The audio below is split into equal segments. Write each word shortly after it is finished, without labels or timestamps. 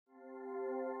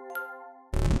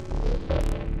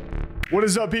What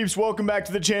is up, peeps? Welcome back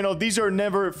to the channel. These are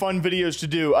never fun videos to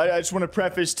do. I just want to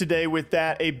preface today with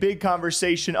that. A big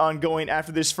conversation ongoing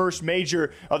after this first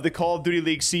major of the Call of Duty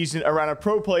League season around a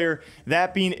pro player,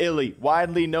 that being iLLeY.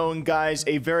 Widely known, guys,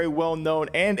 a very well-known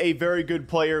and a very good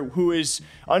player who is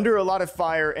under a lot of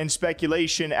fire and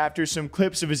speculation after some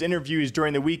clips of his interviews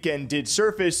during the weekend did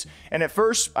surface. And at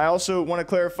first, I also want to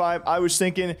clarify, I was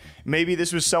thinking maybe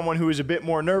this was someone who was a bit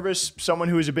more nervous, someone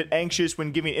who was a bit anxious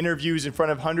when giving interviews in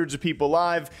front of hundreds of people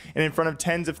live and in front of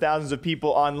tens of thousands of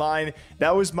people online.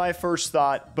 That was my first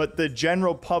thought, but the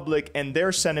general public and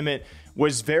their sentiment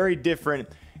was very different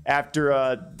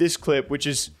after this clip, which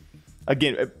is,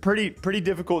 again, pretty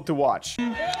difficult to watch.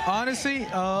 Honestly,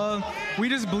 we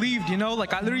just believed, you know,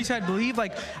 like I literally said believe,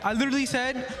 like I literally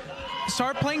said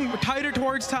start playing tighter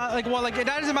towards that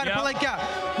doesn't matter, but like,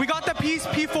 yeah, we got the piece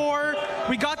P4,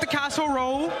 we got the castle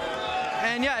row.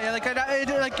 And yeah,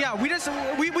 we just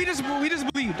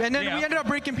believed, and then we ended up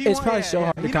breaking P1. It's probably so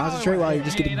hard to concentrate while you're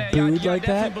just getting booed like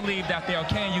that. I believe that there,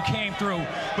 okay? You came through,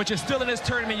 but you're still in this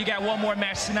tournament. You got one more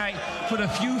match tonight. For the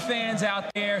few fans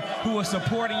out there who are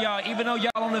supporting y'all, even though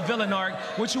y'all on the villain arc,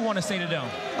 what you want to say to them?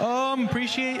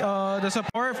 Appreciate the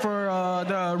support for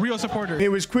the real supporters.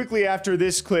 It was quickly after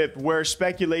this clip where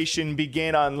speculation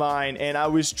began online, and I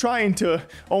was trying to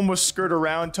almost skirt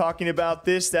around talking about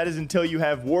this. That is until you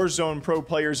have Warzone pro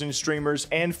players and streamers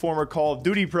and former Call of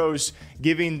Duty pros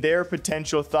giving their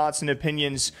potential thoughts and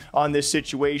opinions on this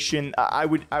situation. I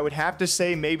would have to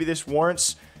say maybe this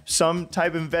warrants some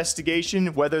type of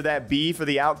investigation, whether that be for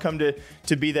the outcome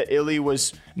to be that iLLeY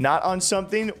was not on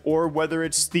something, or whether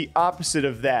it's the opposite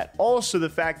of that. Also, the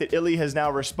fact that iLLeY has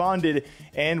now responded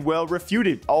and, well,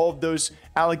 refuted all of those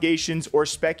allegations or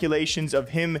speculations of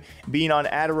him being on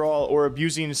Adderall or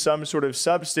abusing some sort of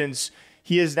substance.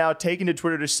 He has now taken to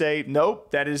Twitter to say,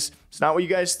 nope, it's not what you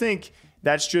guys think.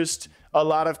 That's just a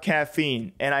lot of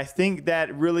caffeine. And I think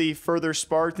that really further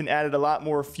sparked and added a lot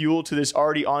more fuel to this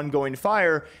already ongoing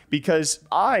fire, because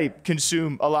I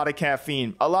consume a lot of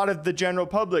caffeine. A lot of the general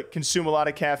public consume a lot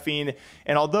of caffeine.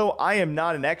 And although I am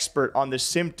not an expert on the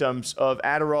symptoms of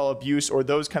Adderall abuse or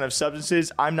those kind of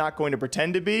substances, I'm not going to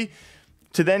pretend to be.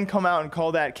 To then come out and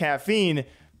call that caffeine,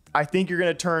 I think you're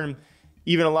going to turn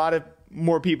even a lot of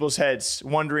more people's heads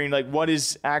wondering, like, what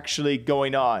is actually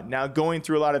going on. Now, going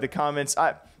through a lot of the comments,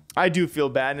 I do feel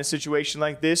bad in a situation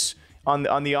like this, on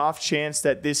the off chance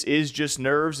that this is just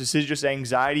nerves, this is just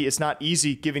anxiety. It's not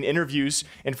easy giving interviews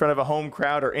in front of a home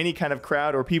crowd or any kind of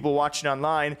crowd or people watching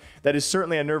online. That is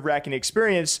certainly a nerve-wracking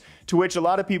experience, to which a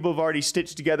lot of people have already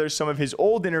stitched together some of his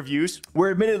old interviews,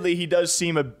 where admittedly he does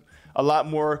seem a lot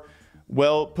more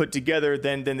well put together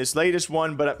than this latest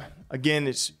one. But again,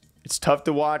 it's tough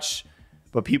to watch.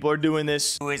 But people are doing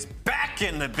this. Who is back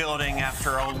in the building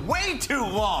after a way too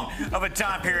long of a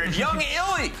time period. Young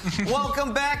iLLeY,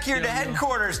 welcome back here to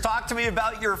headquarters. Talk to me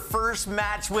about your first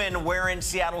match win wearing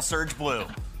Seattle Surge Blue.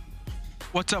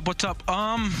 What's up? What's up?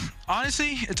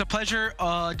 Honestly, it's a pleasure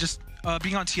just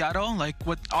being on Seattle.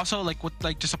 With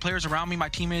just the players around me, my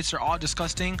teammates are all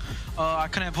disgusting. I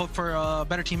couldn't have hoped for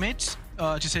better teammates,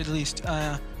 to say the least.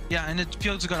 Yeah, and it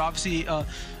feels good. Obviously, a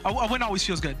win always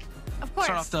feels good. Of course.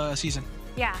 Start off the season.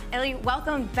 Yeah, iLLeY,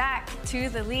 welcome back to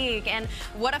the league, and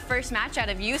what a first match out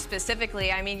of you specifically.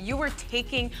 I mean, you were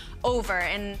taking over,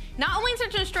 and not only in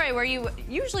Search and Destroy, where you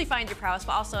usually find your prowess,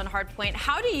 but also in Hardpoint.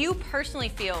 How do you personally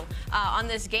feel on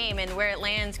this game and where it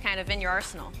lands kind of in your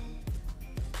arsenal?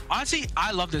 Honestly,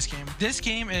 I love this game. This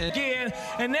game is... Again,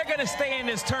 and they're going to stay in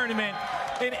this tournament.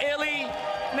 And iLLeY,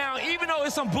 now, even though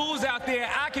there's some bulls out there,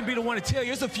 I can be the one to tell you,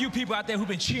 there's a few people out there who've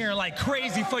been cheering like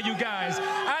crazy for you guys.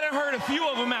 I done heard a few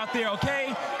of them out there,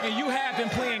 okay? And you have been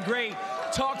playing great.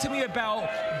 Talk to me about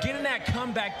getting that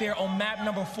comeback there on map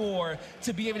number 4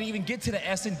 to be able to even get to the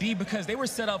S&D, because they were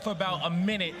set up for about a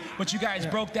minute, but you guys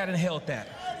broke that and held that.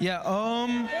 Yeah,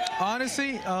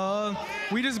 honestly,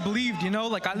 we just believed, you know,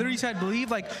 like I literally said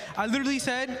believe, like I literally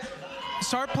said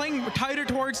start playing tighter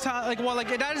towards that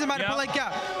doesn't matter, but like,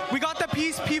 yeah, we got the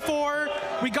piece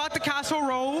P4, we got the castle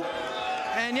row.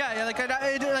 And yeah,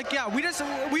 we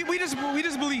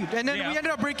just believed, and then we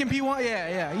ended up breaking P1.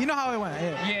 Yeah, you know how it went.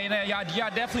 Yeah,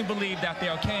 y'all definitely believed out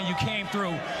there, okay? And you came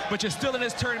through, but you're still in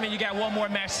this tournament. You got one more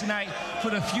match tonight. For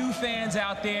the few fans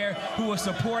out there who are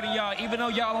supporting y'all, even though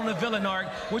y'all on the villain arc,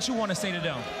 what you want to say to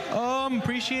them?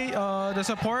 Appreciate the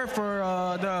support for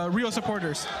the real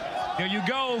supporters. There you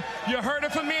go. You heard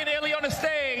it from me and iLLeY on the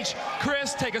stage.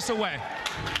 Chris, take us away.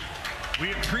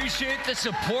 We appreciate the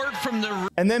support from the...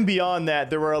 And then beyond that,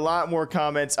 there were a lot more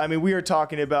comments. I mean, we are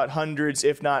talking about hundreds,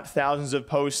 if not thousands of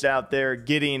posts out there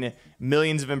getting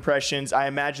millions of impressions. I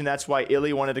imagine that's why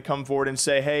iLLeY wanted to come forward and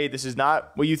say, hey, this is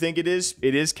not what you think it is.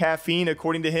 It is caffeine,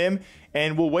 according to him.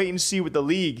 And we'll wait and see what the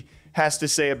league has to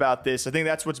say about this. I think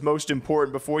that's what's most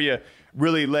important before you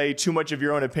really lay too much of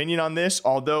your own opinion on this.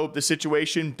 Although the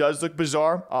situation does look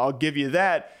bizarre, I'll give you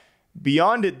that.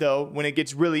 Beyond it, though, when it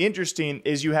gets really interesting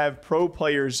is you have pro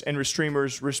players and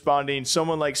streamers responding.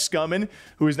 Someone like Scummin,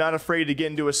 who is not afraid to get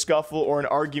into a scuffle or an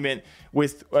argument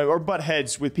with, or butt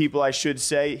heads with people, I should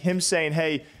say. Him saying,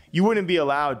 hey, you wouldn't be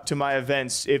allowed to my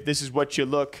events if this is what you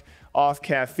look off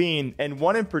caffeine. And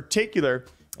one in particular,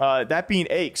 that being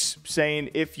Aches, saying,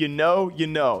 if you know, you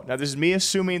know. Now, this is me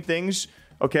assuming things,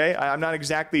 okay? I'm not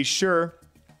exactly sure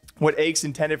what Aches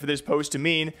intended for this post to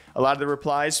mean. A lot of the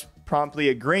replies promptly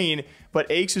agreeing, but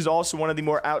Aches is also one of the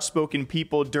more outspoken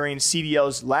people during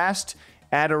CDL's last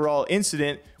Adderall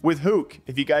incident with Hook.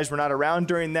 If you guys were not around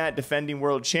during that, defending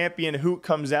world champion, Hook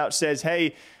comes out, says,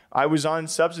 hey, I was on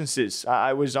substances.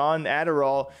 I was on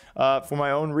Adderall for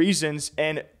my own reasons,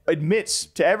 and admits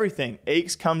to everything.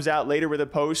 Aches comes out later with a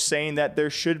post saying that there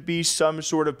should be some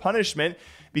sort of punishment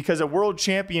because a world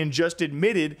champion just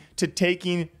admitted to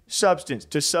taking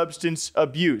substance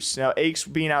abuse. Now, Aches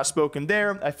being outspoken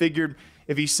there, I figured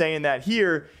if he's saying that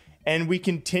here, and we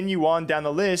continue on down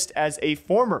the list as a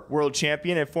former world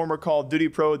champion and former Call of Duty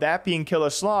pro, that being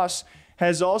iLLeY,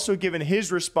 has also given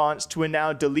his response to a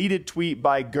now deleted tweet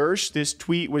by Gersh. This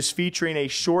tweet was featuring a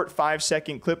short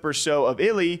 5-second clip or so of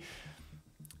iLLeY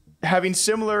having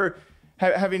similar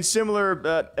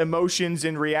emotions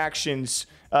and reactions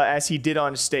as he did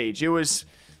on stage. It was,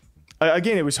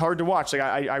 again, it was hard to watch. Like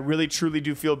I really, truly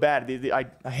do feel bad.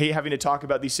 I hate having to talk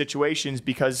about these situations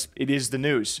because it is the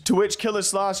news. To which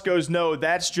iLLeY goes, no,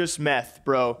 that's just meth,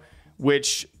 bro.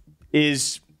 Which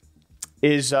is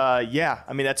yeah.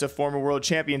 I mean, that's a former world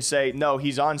champion say, no,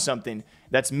 he's on something.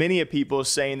 That's many of people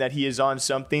saying that he is on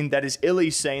something. That is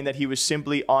iLLeY saying that he was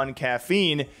simply on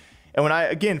caffeine. And when I,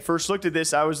 again, first looked at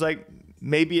this, I was like,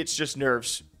 maybe it's just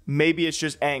nerves. Maybe it's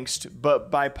just angst, but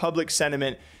by public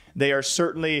sentiment, they are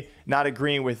certainly not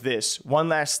agreeing with this. One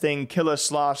last thing,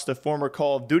 iLLeY, the former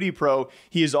Call of Duty pro,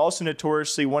 he is also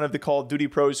notoriously one of the Call of Duty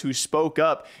pros who spoke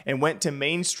up and went to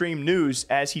mainstream news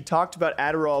as he talked about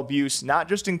Adderall abuse, not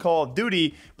just in Call of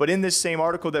Duty, but in this same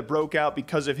article that broke out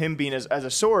because of him being as a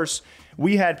source.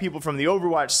 We had people from the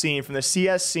Overwatch scene, from the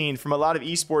CS scene, from a lot of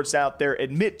esports out there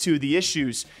admit to the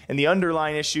issues and the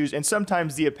underlying issues and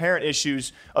sometimes the apparent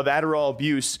issues of Adderall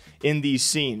abuse in these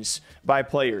scenes by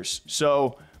players.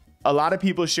 So a lot of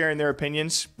people sharing their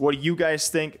opinions. What do you guys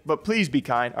think? But please be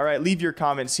kind. All right, leave your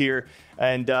comments here.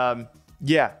 And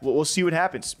yeah, we'll see what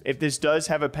happens. If this does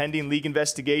have a pending league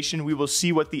investigation, we will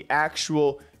see what the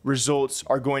actual results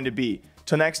are going to be.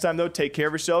 Till next time, though, take care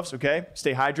of yourselves, okay?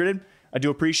 Stay hydrated. I do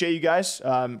appreciate you guys.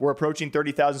 We're approaching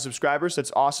 30,000 subscribers.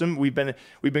 That's awesome. We've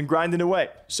been grinding away.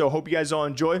 So hope you guys all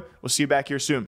enjoy. We'll see you back here soon.